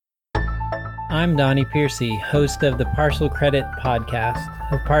I'm Donnie Piercy, host of the Partial Credit Podcast,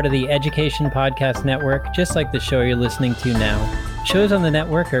 a part of the Education Podcast Network, just like the show you're listening to now. Shows on the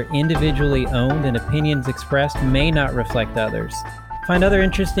network are individually owned and opinions expressed may not reflect others. Find other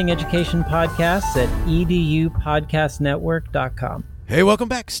interesting education podcasts at edupodcastnetwork.com. Hey, welcome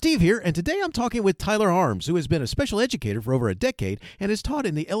back. Steve here, and today I'm talking with Tyler Harms, who has been a special educator for over a decade and has taught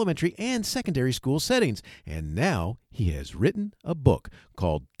in the elementary and secondary school settings. And now he has written a book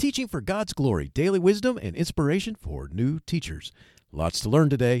called Teaching for God's Glory, Daily Wisdom and Inspiration for New Teachers. Lots to learn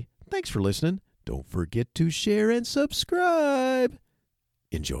today. Thanks for listening. Don't forget to share and subscribe.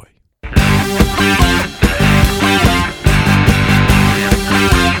 Enjoy.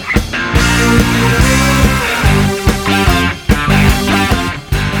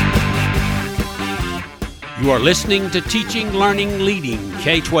 You are listening to Teaching, Learning, Leading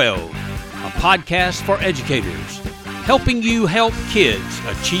K-12, a podcast for educators, helping you help kids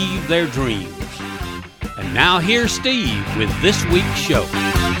achieve their dreams. And now here's Steve with this week's show.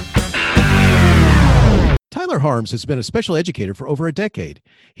 Tyler Harms has been a special educator for over a decade.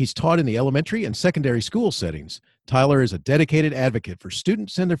 He's taught in the elementary and secondary school settings. Tyler is a dedicated advocate for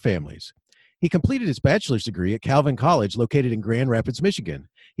students and their families. He completed his bachelor's degree at Calvin College, located in Grand Rapids, Michigan.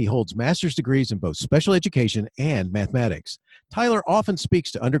 He holds master's degrees in both special education and mathematics. Tyler often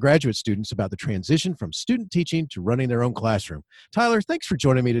speaks to undergraduate students about the transition from student teaching to running their own classroom. Tyler, thanks for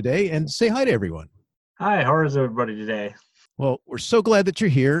joining me today, and say hi to everyone. Hi, how is everybody today? Well, we're so glad that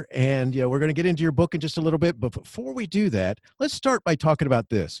you're here, and we're going to get into your book in just a little bit. But before we do that, let's start by talking about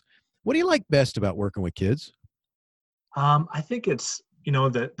this. What do you like best about working with kids? I think it's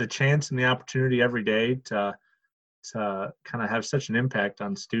the chance and the opportunity every day to kind of have such an impact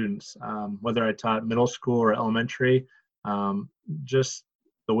on students. Whether I taught middle school or elementary, just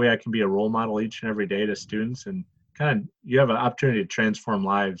the way I can be a role model each and every day to students, and kind of you have an opportunity to transform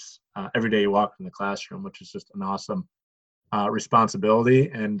lives every day you walk in the classroom, which is just an awesome responsibility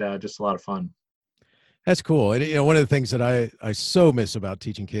and just a lot of fun. That's cool. And one of the things that I so miss about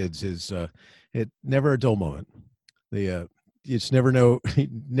teaching kids is it never a dull moment. You just never know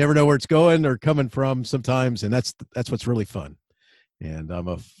where it's going or coming from sometimes, and that's what's really fun. And I'm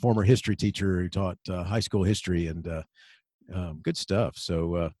a former history teacher who taught high school history, and good stuff.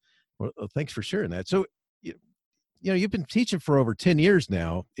 So well, thanks for sharing that. So you've been teaching for over 10 years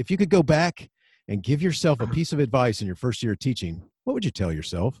now. If you could go back and give yourself a piece of advice in your first year of teaching, what would you tell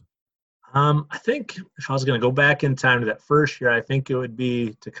yourself? I think if I was going to go back in time to that first year, I think it would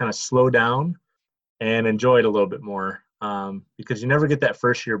be to kind of slow down and enjoy it a little bit more, because you never get that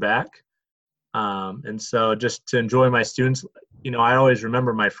first year back. And so just to enjoy my students, I always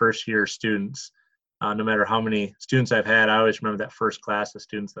remember my first year students, no matter how many students I've had. I always remember that first class of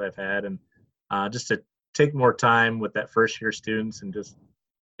students that I've had, and just to take more time with that first year students and just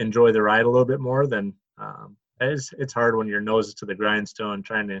enjoy the ride a little bit more than it's hard when your nose is to the grindstone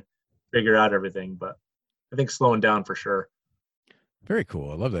trying to figure out everything, but I think slowing down for sure. Very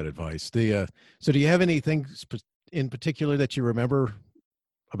cool. I love that advice. So do you have anything in particular that you remember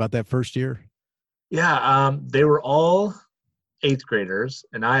about that first year? Yeah, they were all 8th graders,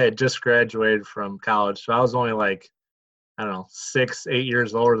 and I had just graduated from college, so I was only 6, 8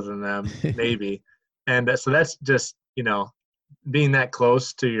 years older than them, maybe. And so that's just, being that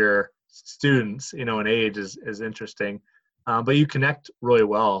close to your students, in age is interesting. But you connect really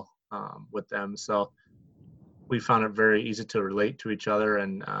well with them. So we found it very easy to relate to each other,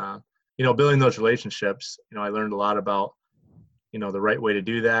 and building those relationships. I learned a lot about the right way to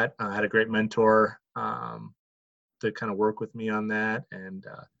do that. I had a great mentor to kind of work with me on that, and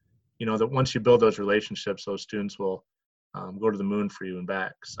that once you build those relationships, those students will go to the moon for you and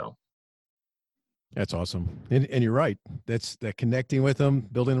back. So that's awesome, and you're right. That's that connecting with them,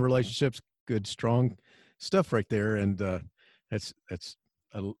 building the relationships, good, strong stuff right there, and that's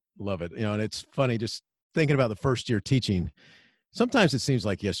I love it. And it's funny just thinking about the first year teaching. Sometimes it seems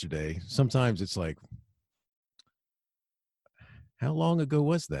like yesterday. Sometimes it's like, how long ago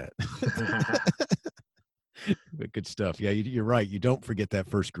was that? But good stuff. Yeah, you're right. You don't forget that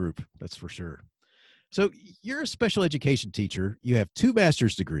first group. That's for sure. So you're a special education teacher. You have 2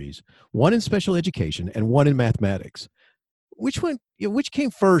 master's degrees, one in special education and one in mathematics. Which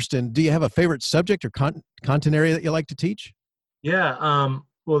came first, and do you have a favorite subject or content area that you like to teach? Yeah,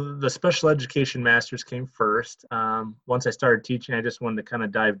 well, the special education master's came first. Once I started teaching, I just wanted to kind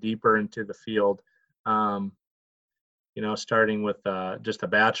of dive deeper into the field. Starting with just a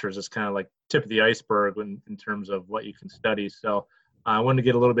bachelor's is kind of like tip of the iceberg in terms of what you can study. So I wanted to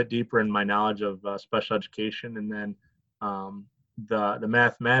get a little bit deeper in my knowledge of special education, and then the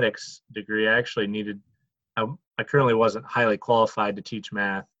mathematics degree I actually needed. I currently wasn't highly qualified to teach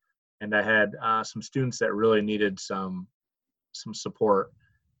math, and I had some students that really needed some support,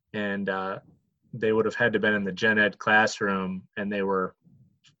 and they would have had to been in the gen ed classroom, and they were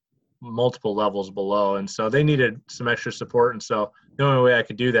multiple levels below, and so they needed some extra support. And so the only way I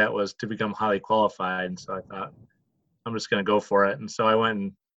could do that was to become highly qualified. And so I thought, I'm just going to go for it. And so I went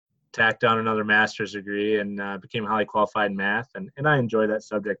and tacked on another master's degree and became highly qualified in math, and I enjoy that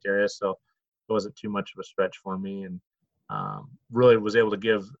subject area, so it wasn't too much of a stretch for me, and really was able to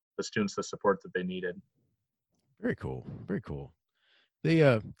give the students the support that they needed. Very cool. Very cool.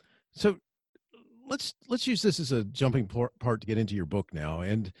 So let's use this as a jumping part to get into your book now.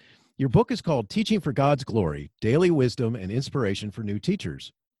 And your book is called Teaching for God's Glory: Daily Wisdom and Inspiration for New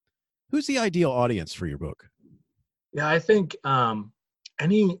Teachers. Who's the ideal audience for your book? Yeah, I think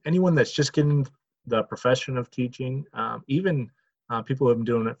anyone that's just getting the profession of teaching, even people who have been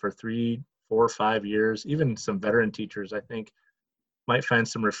doing it for 3, 4, 5 years, even some veteran teachers, I think might find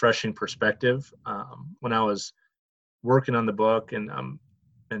some refreshing perspective. When I was working on the book and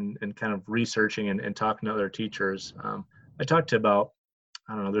kind of researching and talking to other teachers, I talked to about,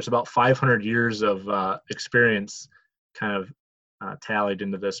 there's about 500 years of experience kind of tallied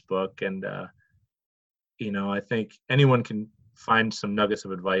into this book. And, I think anyone can find some nuggets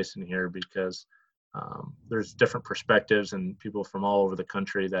of advice in here, because there's different perspectives and people from all over the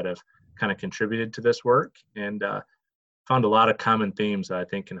country that have kind of contributed to this work, and found a lot of common themes that I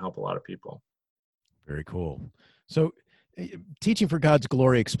think can help a lot of people. Very cool. So Teaching for God's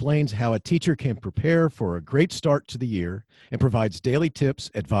Glory explains how a teacher can prepare for a great start to the year and provides daily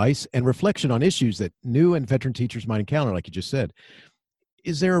tips, advice, and reflection on issues that new and veteran teachers might encounter, like you just said.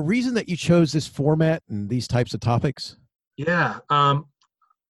 Is there a reason that you chose this format and these types of topics? Yeah.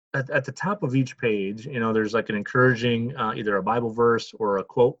 At the top of each page, there's like an encouraging, either a Bible verse or a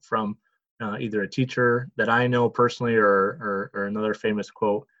quote from either a teacher that I know personally, or another famous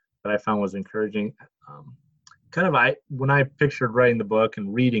quote that I found was encouraging. When I pictured writing the book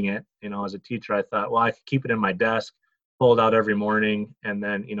and reading it, as a teacher, I thought, well, I could keep it in my desk, pull it out every morning, and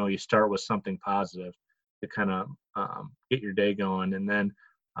then, you start with something positive to kind of get your day going. And then,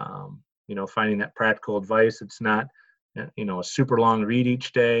 finding that practical advice. It's not, a super long read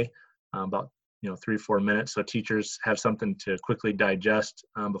each day, about 3-4 minutes, so teachers have something to quickly digest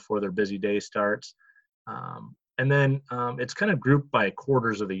before their busy day starts. And then it's kind of grouped by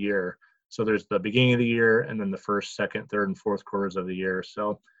quarters of the year. So there's the beginning of the year, and then the first, second, third, and fourth quarters of the year.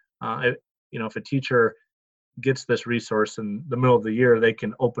 So if a teacher gets this resource in the middle of the year, they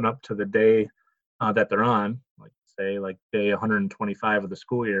can open up to the day that they're on, like day 125 of the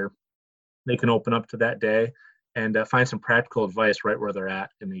school year. They can open up to that day and find some practical advice right where they're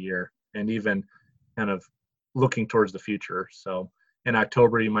at in the year, and even kind of looking towards the future. So in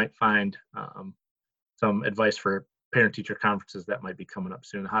October, you might find some advice for parent-teacher conferences that might be coming up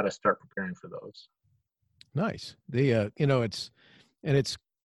soon, how to start preparing for those. Nice. It's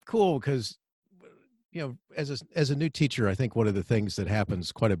cool because, as a new teacher, I think one of the things that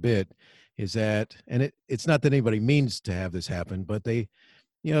happens quite a bit is that, and it's not that anybody means to have this happen, but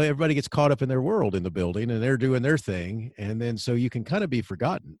everybody gets caught up in their world in the building, and they're doing their thing. And then, so you can kind of be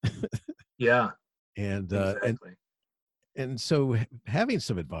forgotten. Yeah. And, exactly. and so having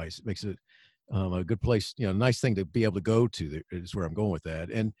some advice makes it a good place, nice thing to be able to go to, is where I'm going with that.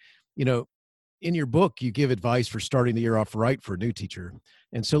 And, in your book, you give advice for starting the year off right for a new teacher.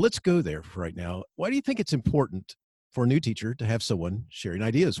 And so let's go there for right now. Why do you think it's important for a new teacher to have someone sharing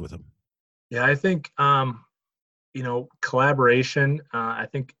ideas with them? Yeah, I think, collaboration, I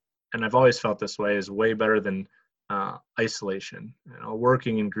think, and I've always felt this way, is way better than isolation.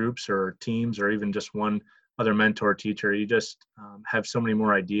 Working in groups or teams, or even just one other mentor teacher, you just have so many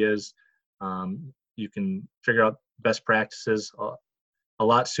more ideas. You can figure out best practices a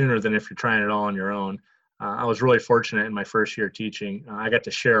lot sooner than if you're trying it all on your own. I was really fortunate in my first year teaching. I got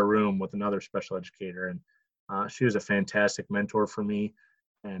to share a room with another special educator, and she was a fantastic mentor for me,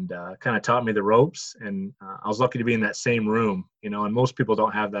 and kind of taught me the ropes. And I was lucky to be in that same room, and most people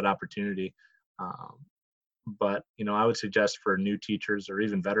don't have that opportunity. But, I would suggest for new teachers or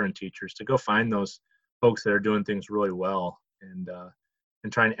even veteran teachers to go find those folks that are doing things really well, and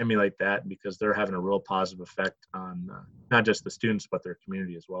try and emulate that, because they're having a real positive effect on not just the students, but their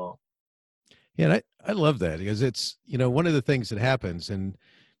community as well. Yeah, and I love that, because it's, one of the things that happens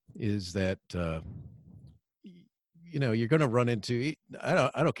is that, you're going to run into,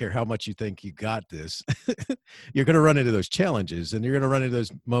 I don't care how much you think you got this, you're going to run into those challenges, and you're going to run into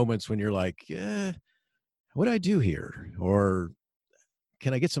those moments when you're like, what do I do here? Or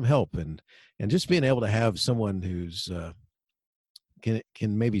can I get some help? And just being able to have someone who's,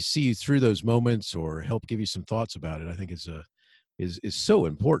 can maybe see you through those moments or help give you some thoughts about it, I think is is so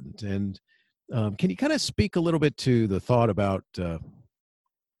important. And can you kind of speak a little bit to the thought about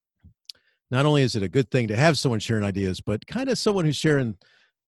not only is it a good thing to have someone sharing ideas, but kind of someone who's sharing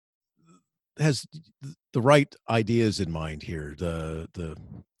has the right ideas in mind here, the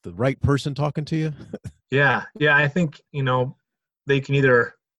right person talking to you? Yeah. I think, they can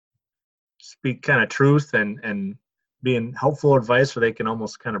either speak kind of truth and being helpful advice, or they can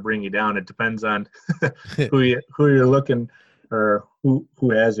almost kind of bring you down. It depends on who you're looking, or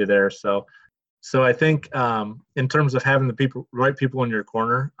who has you there. So I think in terms of having the right people in your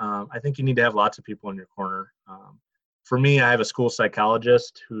corner, I think you need to have lots of people in your corner. For me, I have a school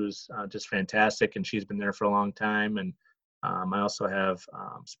psychologist who's just fantastic, and she's been there for a long time. And I also have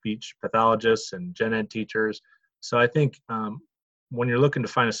speech pathologists and gen ed teachers. So I think when you're looking to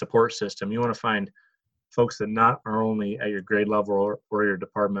find a support system, you want to find folks that not are only at your grade level or your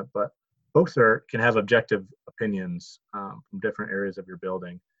department, but folks that can have objective opinions from different areas of your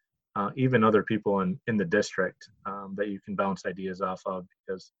building. Even other people in the district that you can bounce ideas off of,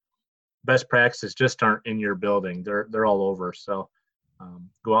 because best practices just aren't in your building. They're all over. So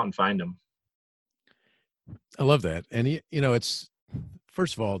go out and find them. I love that. And, it's,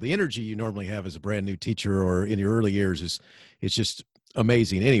 first of all, the energy you normally have as a brand new teacher or in your early years it's just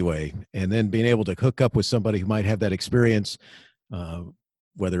amazing anyway. And then being able to hook up with somebody who might have that experience,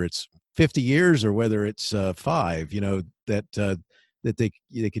 whether it's 50 years or whether it's 5, that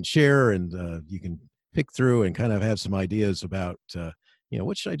they can share, and you can pick through and kind of have some ideas about,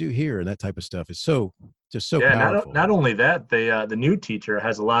 what should I do here? And that type of stuff is so powerful. Not only that, the new teacher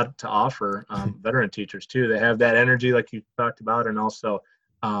has a lot to offer, veteran teachers too. They have that energy like you talked about, and also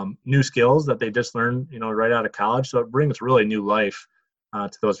new skills that they just learned, right out of college. So it brings really new life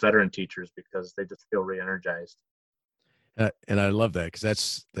to those veteran teachers, because they just feel re-energized. And I love that,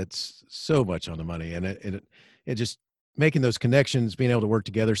 because that's so much on the money, and it just making those connections, being able to work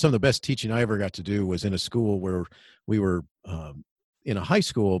together. Some of the best teaching I ever got to do was in a school where we were in a high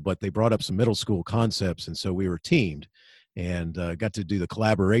school, but they brought up some middle school concepts. And so we were teamed and got to do the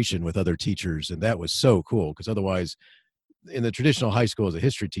collaboration with other teachers. And that was so cool, because otherwise in the traditional high school as a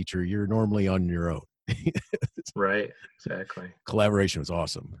history teacher, you're normally on your own. Right. Exactly. Collaboration was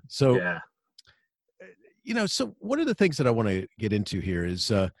awesome. So, yeah. So one of the things that I want to get into here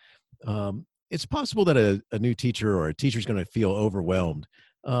is it's possible that a new teacher or a teacher is going to feel overwhelmed.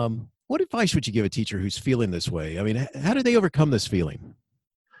 What advice would you give a teacher who's feeling this way? I mean, how do they overcome this feeling?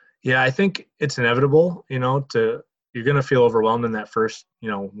 Yeah, I think it's inevitable, you're going to feel overwhelmed in that first,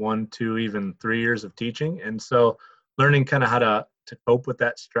 1, 2, even 3 years of teaching. And so learning kind of how to cope with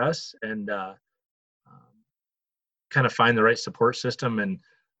that stress and kind of find the right support system. And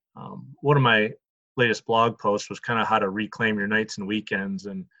one of my latest blog posts was kind of how to reclaim your nights and weekends.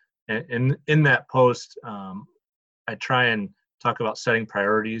 And in that post, I try and talk about setting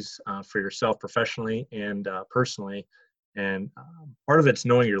priorities for yourself professionally and personally. And part of it's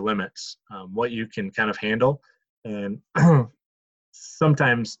knowing your limits, what you can kind of handle. And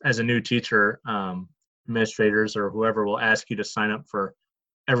sometimes as a new teacher, administrators or whoever will ask you to sign up for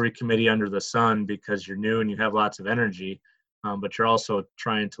every committee under the sun because you're new and you have lots of energy, but you're also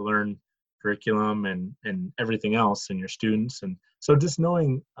trying to learn curriculum and everything else and your students. And so just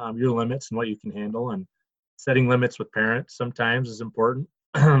knowing your limits and what you can handle, and setting limits with parents sometimes is important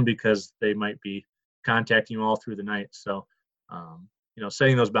because they might be contacting you all through the night. So,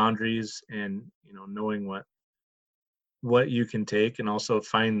 setting those boundaries and, knowing what you can take, and also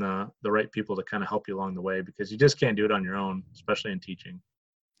find the right people to kind of help you along the way, because you just can't do it on your own, especially in teaching.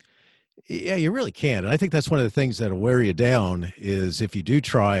 Yeah, you really can. And I think that's one of the things that'll wear you down is if you do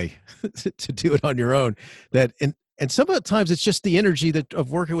try to do it on your own, and some of the times it's just the energy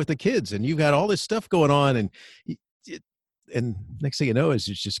of working with the kids, and you've got all this stuff going on, and next thing you know is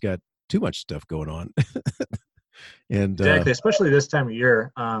it's just got too much stuff going on. And exactly, especially this time of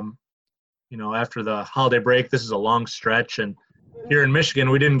year. After the holiday break, this is a long stretch, and here in Michigan,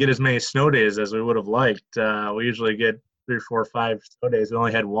 we didn't get as many snow days as we would have liked. We usually get 3, 4, 5 snow days. We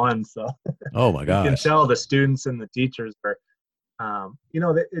only had 1, so oh my gosh, you can tell the students and the teachers are,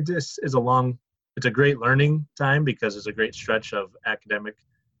 it just is it's a great learning time because it's a great stretch of academic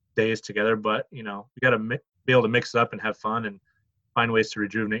days together. But we got to be able to mix it up and have fun and find ways to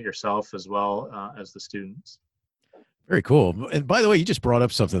rejuvenate yourself as well as the students. Very cool. And by the way, you just brought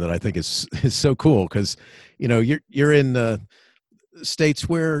up something that I think is so cool, because you're in states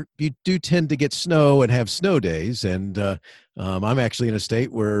where you do tend to get snow and have snow days, and I'm actually in a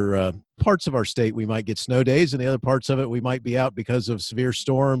state where parts of our state we might get snow days, and the other parts of it we might be out because of severe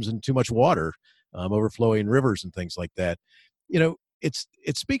storms and too much water, overflowing rivers and things like that.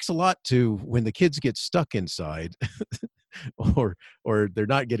 It speaks a lot to when the kids get stuck inside or they're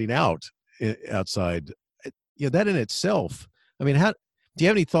not getting outside. That in itself, I mean, how do you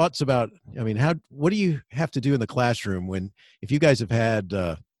have any thoughts about, I mean, what do you have to do in the classroom if you guys have had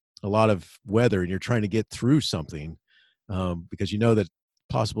a lot of weather and you're trying to get through something, because you know that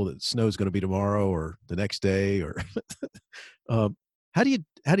possible that snow is going to be tomorrow or the next day, or how do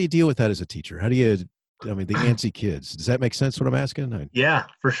you deal with that as a teacher? The antsy kids, does that make sense what I'm asking? Yeah,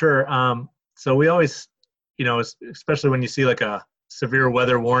 for sure. So we always, especially when you see like a severe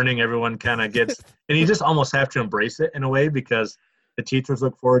weather warning, everyone kind of gets, and you just almost have to embrace it in a way, because the teachers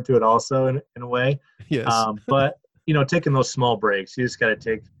look forward to it also in a way. Yes. But taking those small breaks, you just got to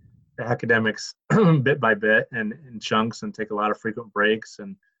take the academics bit by bit and in chunks, and take a lot of frequent breaks.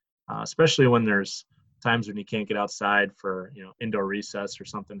 And especially when there's times when you can't get outside for, indoor recess or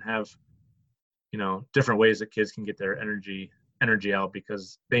something, have, different ways that kids can get their energy out,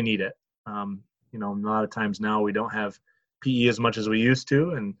 because they need it. A lot of times now we don't have PE as much as we used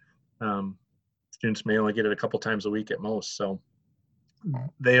to, and students may only get it a couple times a week at most. So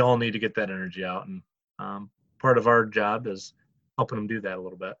they all need to get that energy out, and part of our job is helping them do that a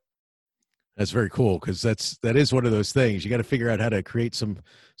little bit. That's very cool, because that is one of those things. You got to figure out how to create some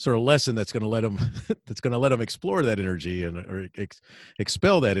sort of lesson that's going to let them explore that energy or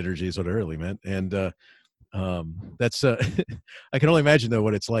expel that energy is what I really meant. And that's I can only imagine though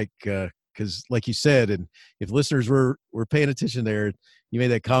what it's like, because like you said, and if listeners were paying attention there, you made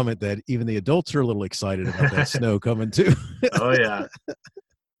that comment that even the adults are a little excited about that snow coming too. Oh yeah.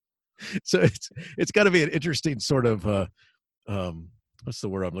 So it's got to be an interesting sort of what's the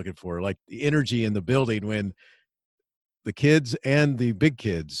word I'm looking for? Like the energy in the building when the kids and the big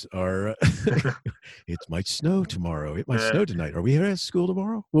kids are, it might snow tomorrow. It might snow tonight. Are we here at school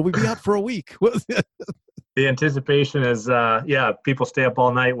tomorrow? Will we be out for a week? The anticipation is, people stay up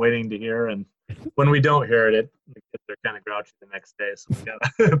all night waiting to hear. And when we don't hear it, the kids are kind of grouchy the next day. So we got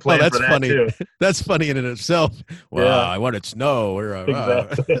to plan that's for that funny. too. That's funny in and of itself. Well, Yeah. I wanted snow. Or,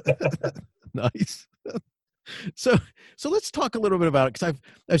 Exactly. Nice. So let's talk a little bit about it, because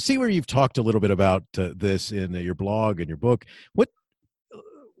I've seen where you've talked a little bit about this in your blog and your book. What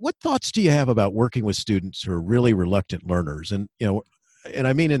thoughts do you have about working with students who are really reluctant learners, and and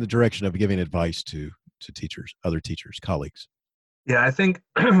I mean in the direction of giving advice to teachers, other teachers, colleagues? Yeah, I think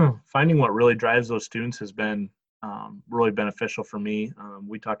finding what really drives those students has been really beneficial for me.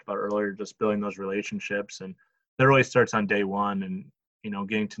 We talked about earlier just building those relationships, and that really starts on day one, and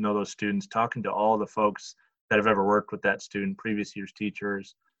getting to know those students, talking to all the folks that have ever worked with that student, previous year's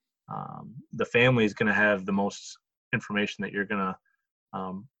teachers. The family is going to have the most information that you're going to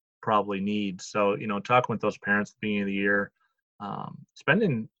probably need. So, talking with those parents at the beginning of the year,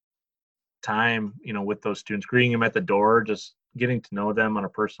 spending time, with those students, greeting them at the door, just getting to know them on a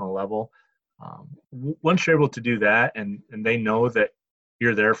personal level. Once you're able to do that, and they know that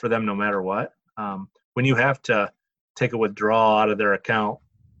you're there for them no matter what, when you have to take a withdrawal out of their account,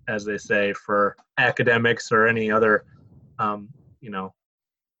 as they say, for academics or any other,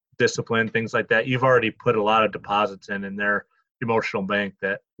 discipline, things like that, you've already put a lot of deposits in their emotional bank,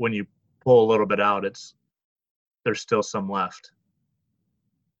 that when you pull a little bit out, there's still some left.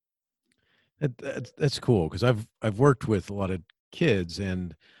 That's cool, because I've worked with a lot of kids,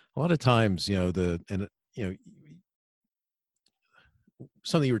 and a lot of times, something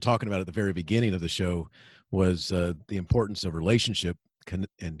you were talking about at the very beginning of the show was the importance of relationship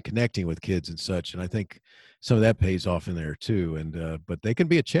and connecting with kids and such. And I think some of that pays off in there too. And but they can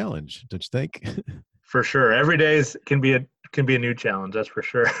be a challenge, don't you think? For sure, every day can be a new challenge. That's for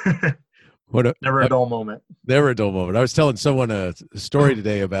sure. Never a dull moment. Never a dull moment. I was telling someone a story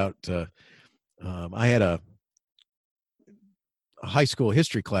today about I had a high school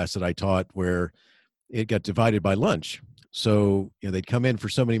history class that I taught where it got divided by lunch. So, they'd come in for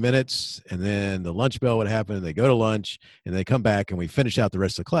so many minutes, and then the lunch bell would happen, and they go to lunch, and they come back, and we finish out the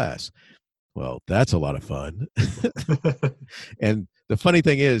rest of the class. Well, that's a lot of fun. And the funny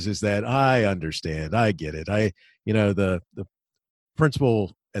thing is that I understand, I get it. The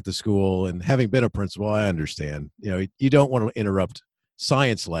principal at the school, and having been a principal, I understand, you don't want to interrupt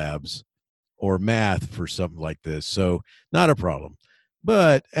science labs or math for something like this. So not a problem.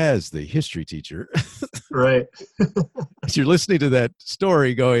 But as the history teacher, right, as you're listening to that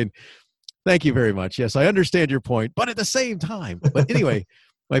story going, thank you very much. Yes, I understand your point, but at the same time. But anyway,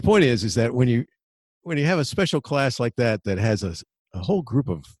 my point is that when you have a special class like that has a whole group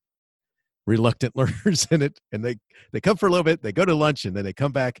of reluctant learners in it, and they come for a little bit, they go to lunch, and then they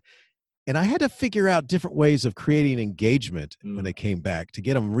come back. And I had to figure out different ways of creating engagement when they came back to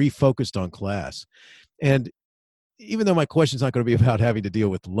get them refocused on class. And even though my question's not going to be about having to deal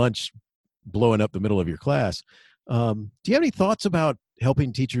with lunch blowing up the middle of your class, Do you have any thoughts about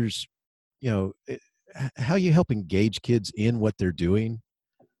helping teachers, how you help engage kids in what they're doing?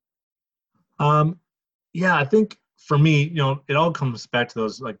 Yeah, I think for me, it all comes back to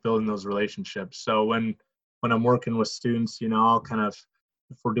those, like, building those relationships. So when I'm working with students, I'll kind of,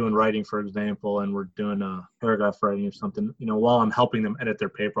 if we're doing writing, for example, and we're doing a paragraph writing or something, while I'm helping them edit their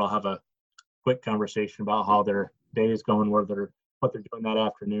paper, I'll have a quick conversation about how their day is going, what they're doing that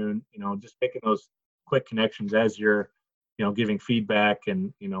afternoon. Just making those quick connections as you're, giving feedback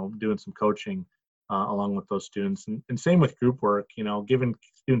and doing some coaching along with those students. And same with group work. Giving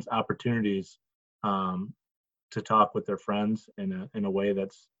students opportunities to talk with their friends in a way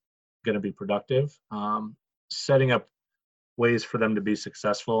that's going to be productive. Setting up ways for them to be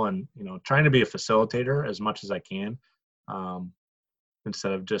successful, and trying to be a facilitator as much as I can,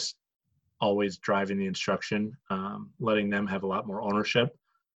 instead of just always driving the instruction. Letting them have a lot more ownership,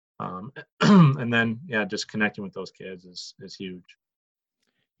 and then just connecting with those kids is huge.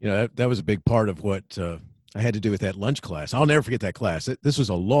 That was a big part of what I had to do with that lunch class. I'll never forget that class. This was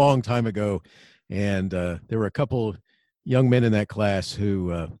a long time ago, and there were a couple young men in that class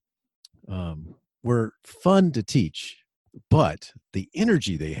who were fun to teach, but the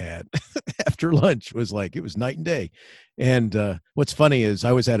energy they had after lunch was like, it was night and day. And what's funny is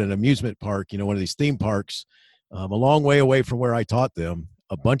I was at an amusement park, one of these theme parks, a long way away from where I taught them,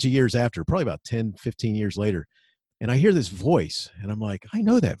 a bunch of years after, probably about 10, 15 years later. And I hear this voice, and I'm like, I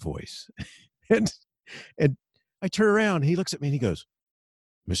know that voice. and I turn around, he looks at me and he goes,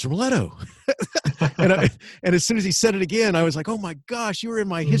 Mr. Miletto. and as soon as he said it again, I was like, oh my gosh, you were in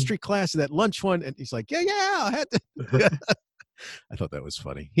my history class, that lunch one. And he's like, yeah, I had to. I thought that was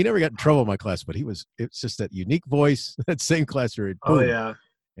funny. He never got in trouble in my class, but it's just that unique voice, that same class period. Oh yeah.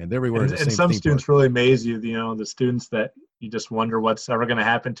 And everywhere. And some students really amaze you, the students that you just wonder what's ever going to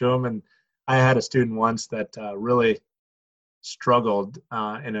happen to them. And I had a student once that really struggled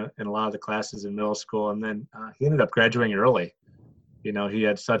in a lot of the classes in middle school. And then he ended up graduating early. He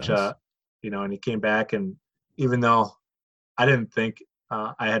had such nice. And he came back, and even though I didn't think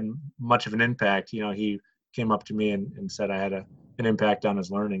I had much of an impact, he came up to me and said I had an impact on his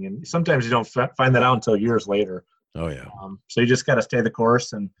learning. And sometimes you don't find that out until years later. Oh yeah. So you just got to stay the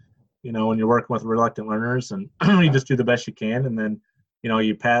course, and when you're working with reluctant learners, and you just do the best you can, and then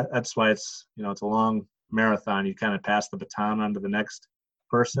you pass. That's why it's it's a long marathon. You kind of pass the baton on to the next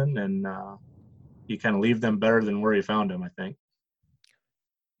person, and you kind of leave them better than where you found them, I think.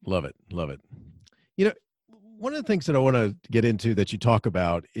 Love it. One of the things that I want to get into that you talk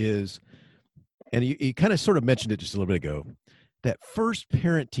about is, and you kind of sort of mentioned it just a little bit ago, that first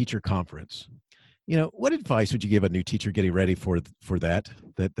parent-teacher conference. What advice would you give a new teacher getting ready for that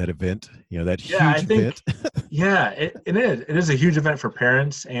event? That huge event. Yeah, it is. It is a huge event for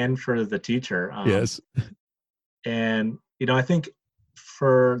parents and for the teacher. Yes. And I think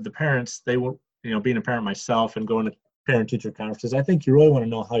for the parents, they will. Being a parent myself and going to parent-teacher conferences, I think you really want to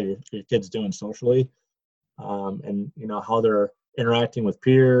know how your kid's doing socially, and how they're interacting with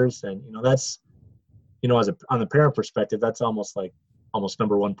peers, and that's on the parent perspective, that's almost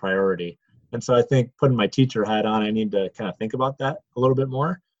number one priority. And so I think putting my teacher hat on, I need to kind of think about that a little bit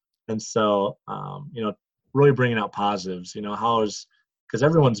more. And so really bringing out positives. Because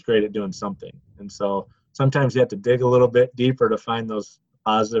everyone's great at doing something, and so sometimes you have to dig a little bit deeper to find those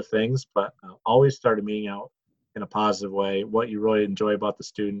positive things, but always start a meeting out in a positive way, what you really enjoy about the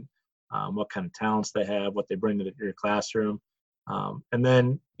student, what kind of talents they have, what they bring to your classroom. And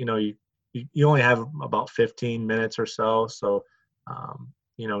then, you only have about 15 minutes or so. So,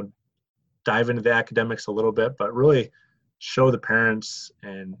 dive into the academics a little bit, but really show the parents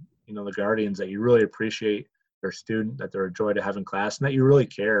and, the guardians that you really appreciate their student, that they're a joy to have in class, and that you really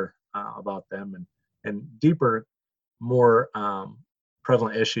care about them, and deeper, more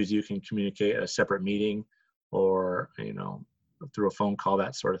prevalent issues you can communicate at a separate meeting, or through a phone call,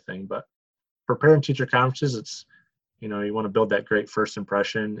 that sort of thing. But for parent-teacher conferences, it's you want to build that great first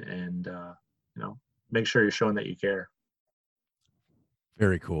impression, and make sure you're showing that you care.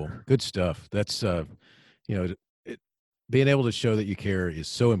 Very cool. Good stuff. That's being able to show that you care is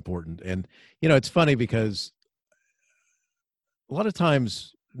so important. And it's funny because a lot of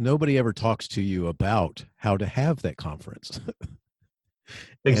times nobody ever talks to you about how to have that conference.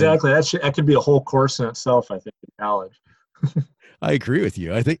 Exactly. That could be a whole course in itself, I think, in college. I agree with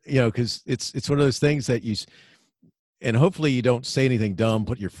you. I think, because it's one of those things that and hopefully you don't say anything dumb,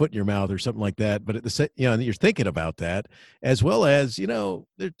 put your foot in your mouth or something like that. But at the you're thinking about that, as well as,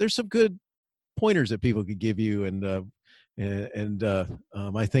 there's some good pointers that people could give you. And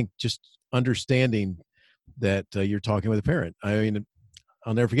I think just understanding that you're talking with a parent. I mean,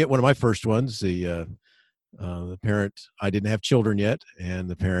 I'll never forget one of my first ones. The parent, I didn't have children yet, and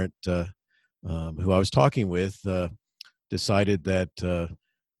the parent who I was talking with decided that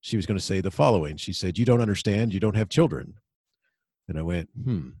she was going to say the following. She said, "You don't understand. You don't have children." And I went,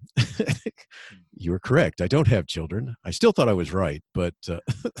 "You were correct. I don't have children." I still thought I was right, but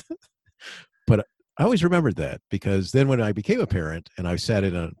but I always remembered that, because then when I became a parent and I sat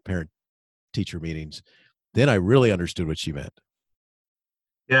in a parent-teacher meetings, then I really understood what she meant.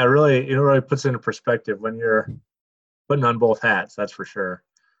 Yeah, really, it really puts into perspective when you're putting on both hats. That's for sure.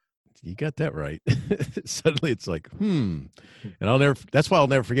 You got that right. Suddenly it's like, and that's why I'll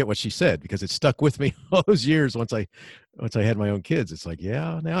never forget what she said, because it stuck with me all those years. Once I had my own kids, it's like,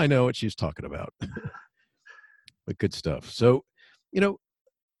 yeah, now I know what she was talking about. But good stuff. So,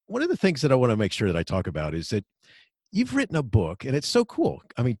 one of the things that I want to make sure that I talk about is that you've written a book, and it's so cool.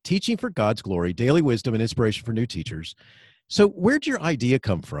 I mean, Teaching for God's Glory, Daily Wisdom and Inspiration for New Teachers. So where'd your idea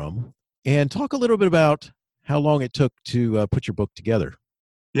come from? And talk a little bit about how long it took to put your book together.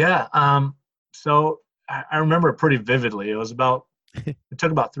 Yeah. So I remember it pretty vividly. It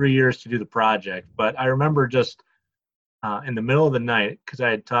took about 3 years to do the project, but I remember just in the middle of the night, because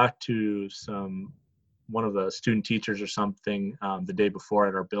I had talked to one of the student teachers or something the day before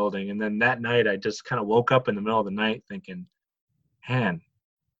at our building. And then that night I just kind of woke up in the middle of the night thinking, man,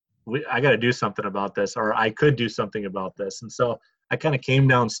 I got to do something about this, or I could do something about this. And so I kind of came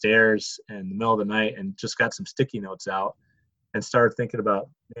downstairs in the middle of the night and just got some sticky notes out and started thinking about,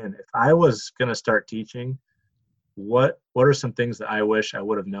 man, if I was going to start teaching, what are some things that I wish I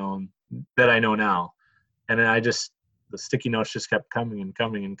would have known that I know now? And then the sticky notes just kept coming and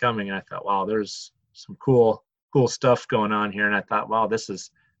coming and coming. And I thought, wow, there's some cool stuff going on here. And I thought, wow, this is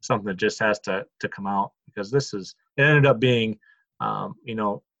something that just has to come out, because it ended up being,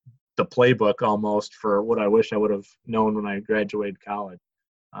 the playbook almost for what I wish I would have known when I graduated college.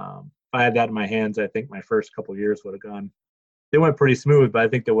 If I had that in my hands, I think my first couple of years would have gone. They went pretty smooth, but I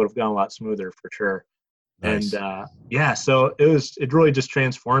think they would have gone a lot smoother for sure. Nice. And so it really just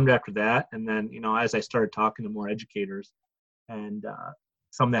transformed after that. And then, as I started talking to more educators, and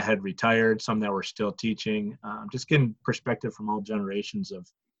some that had retired, some that were still teaching, just getting perspective from all generations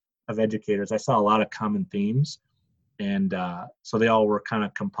of educators, I saw a lot of common themes. And so they all were kind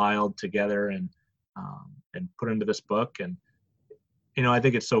of compiled together and put into this book. And, I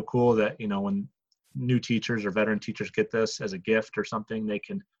think it's so cool that, when new teachers or veteran teachers get this as a gift or something, they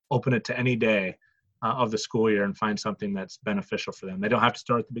can open it to any day of the school year and find something that's beneficial for them. They don't have to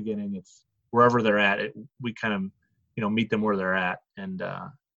start at the beginning. It's wherever they're at. We kind of, meet them where they're at. And,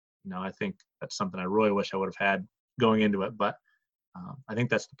 I think that's something I really wish I would have had going into it. But I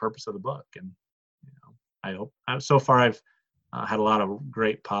think that's the purpose of the book. And, I hope so far I've had a lot of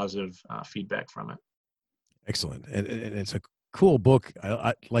great positive feedback from it. Excellent. And it's a cool book.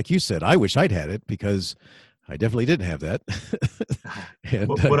 I, like you said, I wish I'd had it, because I definitely didn't have that. And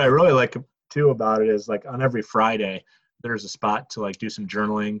what I really like too about it is, like, on every Friday, there's a spot to like do some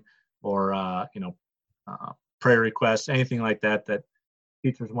journaling or, prayer requests, anything like that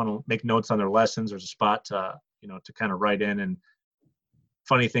teachers want to make notes on their lessons. There's a spot to kind of write in, and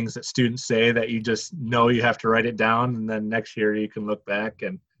funny things that students say that you just know you have to write it down. And then next year you can look back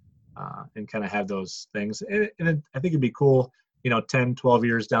and kind of have those things. And I think it'd be cool, 10, 12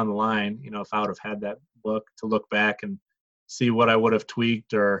 years down the line, if I would have had that book to look back and see what I would have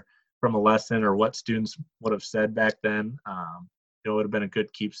tweaked or from a lesson, or what students would have said back then. It would have been a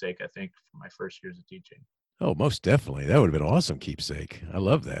good keepsake, I think, for my first years of teaching. Oh, most definitely. That would have been an awesome keepsake. I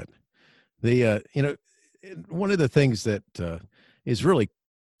love that. One of the things that is really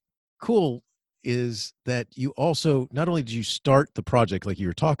cool is that you also, not only did you start the project like you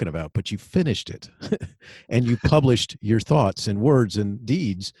were talking about, but you finished it and you published your thoughts and words and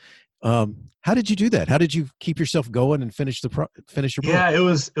deeds. How did you do that? How did you keep yourself going and finish your book? Yeah, it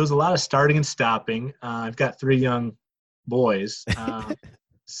was a lot of starting and stopping. I've got 3 young boys,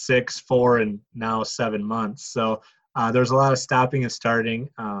 6, 4, and now 7 months. So there's a lot of stopping and starting.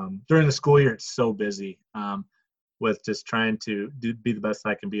 During the school year, it's so busy with just trying to be the best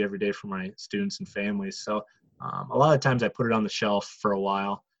I can be every day for my students and families. So a lot of times I put it on the shelf for a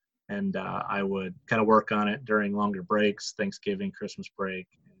while, and I would kind of work on it during longer breaks, Thanksgiving, Christmas break,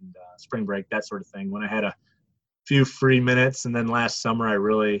 and spring break, that sort of thing, when I had a few free minutes. And then last summer, I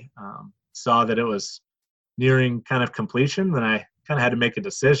really saw that it was nearing kind of completion. Then I kind of had to make a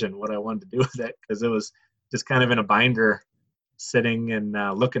decision what I wanted to do with it, because it was just kind of in a binder sitting and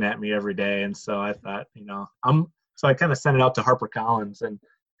looking at me every day. And so I thought, so I kind of sent it out to HarperCollins, and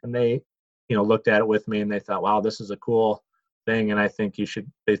they, looked at it with me, and they thought, wow, this is a cool thing. And I think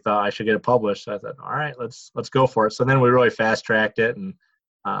they thought I should get it published. So I thought, all right, let's go for it. So then we really fast tracked it. And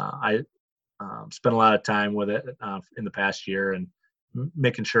I spent a lot of time with it in the past year, and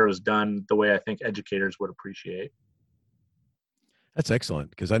making sure it was done the way I think educators would appreciate. That's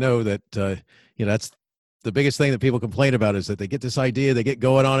excellent, because I know that that's the biggest thing that people complain about, is that they get this idea, they get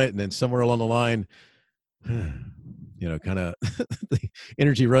going on it, and then somewhere along the line, kind of the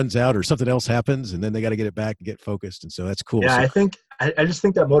energy runs out or something else happens, and then they got to get it back and get focused. And so that's cool. Yeah, So, I just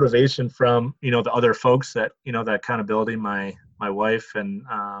think that motivation from the other folks, that that accountability, my wife and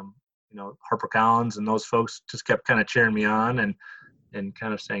HarperCollins and those folks just kept kind of cheering me on and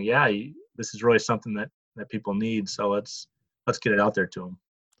kind of saying, yeah, this is really something that people need. So let's get it out there to them.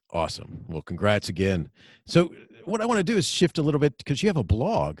 Awesome. Well, congrats again. So what I want to do is shift a little bit, because you have a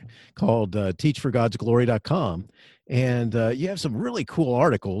blog called teachforgodsglory.com, and you have some really cool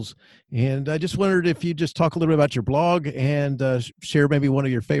articles. And I just wondered if you just talk a little bit about your blog and share maybe one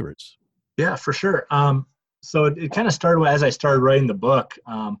of your favorites. Yeah, for sure. So it kind of started as I started writing the book.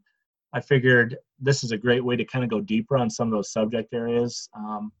 I figured this is a great way to kind of go deeper on some of those subject areas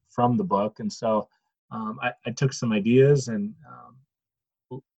from the book. And so I took some ideas and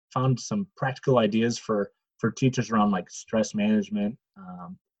found some practical ideas for teachers around like stress management.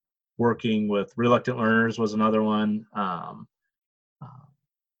 Working with reluctant learners was another one.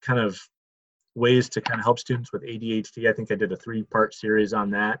 Kind of ways to kind of help students with ADHD. I think I did a 3-part series on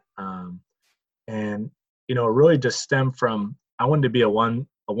that. And it really just stemmed from, I wanted to be a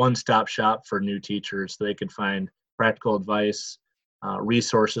one-stop shop for new teachers, so they could find practical advice,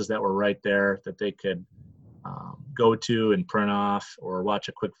 resources that were right there that they could go to and print off or watch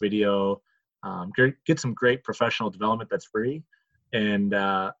a quick video, get some great professional development that's free, and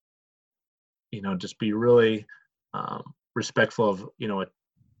just be really respectful of a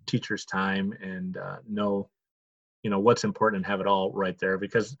teacher's time, and know what's important, and have it all right there,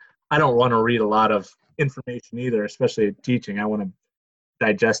 because I don't want to read a lot of information either, especially teaching. I want to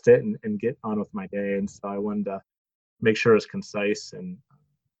digest it and get on with my day. And so I wanted to make sure it's concise and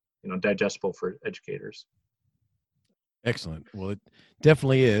digestible for educators. Excellent. Well, it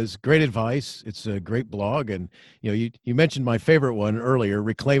definitely is great advice. It's a great blog. And you mentioned my favorite one earlier: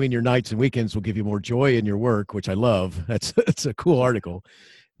 reclaiming your nights and weekends will give you more joy in your work, which I love. That's a cool article,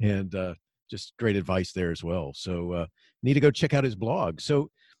 and just great advice there as well. So need to go check out his blog. So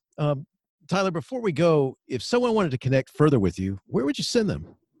Tyler, before we go, if someone wanted to connect further with you, where would you send them?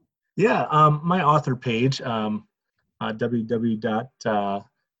 Yeah, my author page,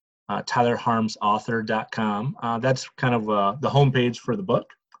 www.tylerharmsauthor.com. That's kind of the homepage for the book,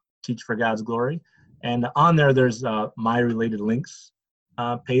 Teach for God's Glory. And on there's my related links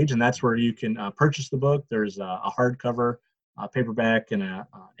page, and that's where you can purchase the book. There's a hardcover, paperback, and an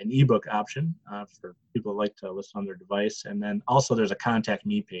ebook option for people who like to listen on their device. And then also there's a contact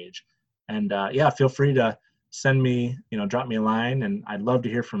me page. And feel free to send me, drop me a line, and I'd love to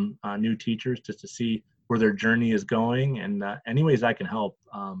hear from new teachers just to see where their journey is going, and any ways I can help.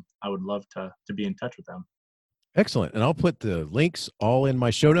 I would love to be in touch with them. Excellent. And I'll put the links all in my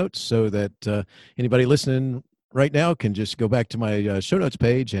show notes, so that anybody listening right now can just go back to my show notes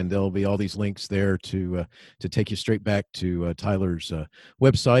page, and there'll be all these links there to take you straight back to Tyler's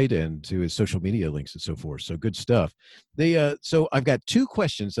website and to his social media links and so forth. So good stuff. So I've got 2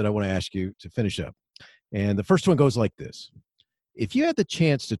 questions that I want to ask you to finish up. And the first one goes like this: if you had the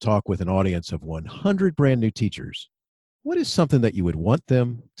chance to talk with an audience of 100 brand new teachers, what is something that you would want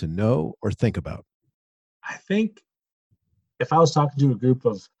them to know or think about? I think if I was talking to a group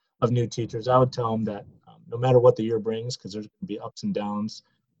of new teachers, I would tell them that no matter what the year brings, because there's going to be ups and downs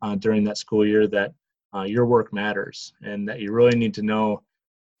during that school year, that your work matters, and that you really need to know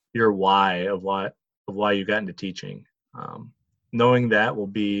your why of why you got into teaching. Knowing that will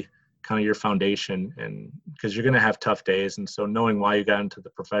be kind of your foundation, and because you're going to have tough days, and so knowing why you got into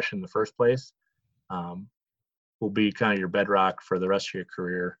the profession in the first place will be kind of your bedrock for the rest of your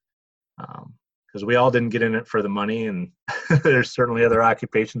career. Because we all didn't get in it for the money, and there's certainly other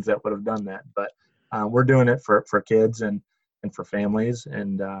occupations that would have done that, but we're doing it for kids and for families,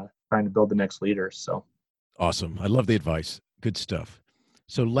 and trying to build the next leaders. So awesome. I love the advice. Good stuff.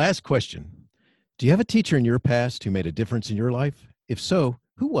 So last question: do you have a teacher in your past who made a difference in your life? If so,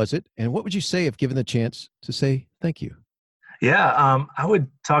 who was it, and what would you say if given the chance to say thank you? Yeah, I would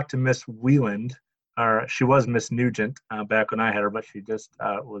talk to Miss Wieland, or she was Miss Nugent back when I had her, but she just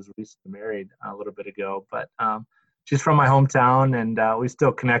was recently married a little bit ago. But she's from my hometown, and we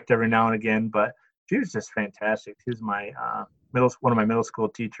still connect every now and again. But she was just fantastic. She was my one of my middle school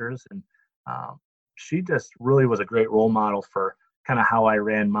teachers, and she just really was a great role model for kind of how I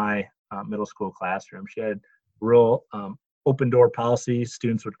ran my middle school classroom. She had real open door policy.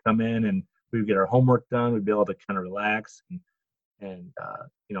 Students would come in, and we would get our homework done. We'd be able to kind of relax and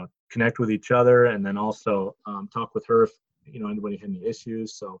connect with each other, and then also talk with her if anybody had any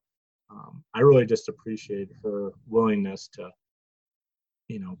issues. So I really just appreciate her willingness to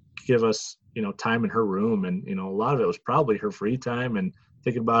give us time in her room, and a lot of it was probably her free time, and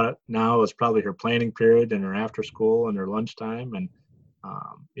thinking about it now, it was probably her planning period and her after school and her lunchtime, and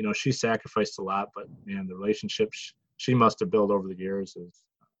she sacrificed a lot, but man, the relationships she must have built over the years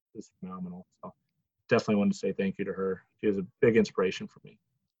is phenomenal. So definitely wanted to say thank you to her. She was a big inspiration for me.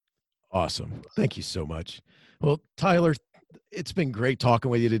 Awesome. Thank you so much. Well, Tyler, it's been great talking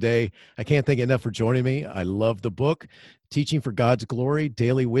with you today. I can't thank you enough for joining me. I love the book, Teaching for God's Glory,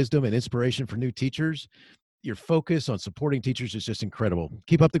 Daily Wisdom and Inspiration for New Teachers. Your focus on supporting teachers is just incredible.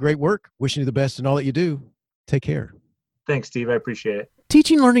 Keep up the great work. Wishing you the best in all that you do. Take care. Thanks, Steve. I appreciate it.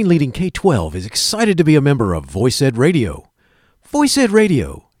 Teaching Learning Leading K-12 is excited to be a member of VoiceEd Radio. VoiceEd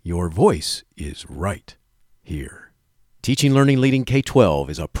Radio, your voice is right here. Teaching Learning Leading K-12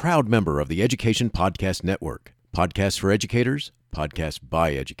 is a proud member of the Education Podcast Network. Podcasts for educators, podcasts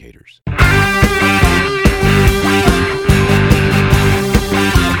by educators.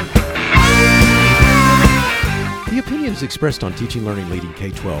 The opinions expressed on Teaching Learning Leading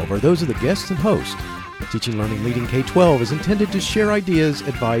K-12 are those of the guests and host. Teaching Learning Leading K-12 is intended to share ideas,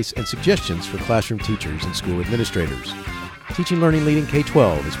 advice, and suggestions for classroom teachers and school administrators. Teaching Learning Leading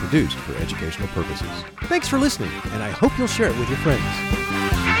K-12 is produced for educational purposes. Thanks for listening, and I hope you'll share it with your friends.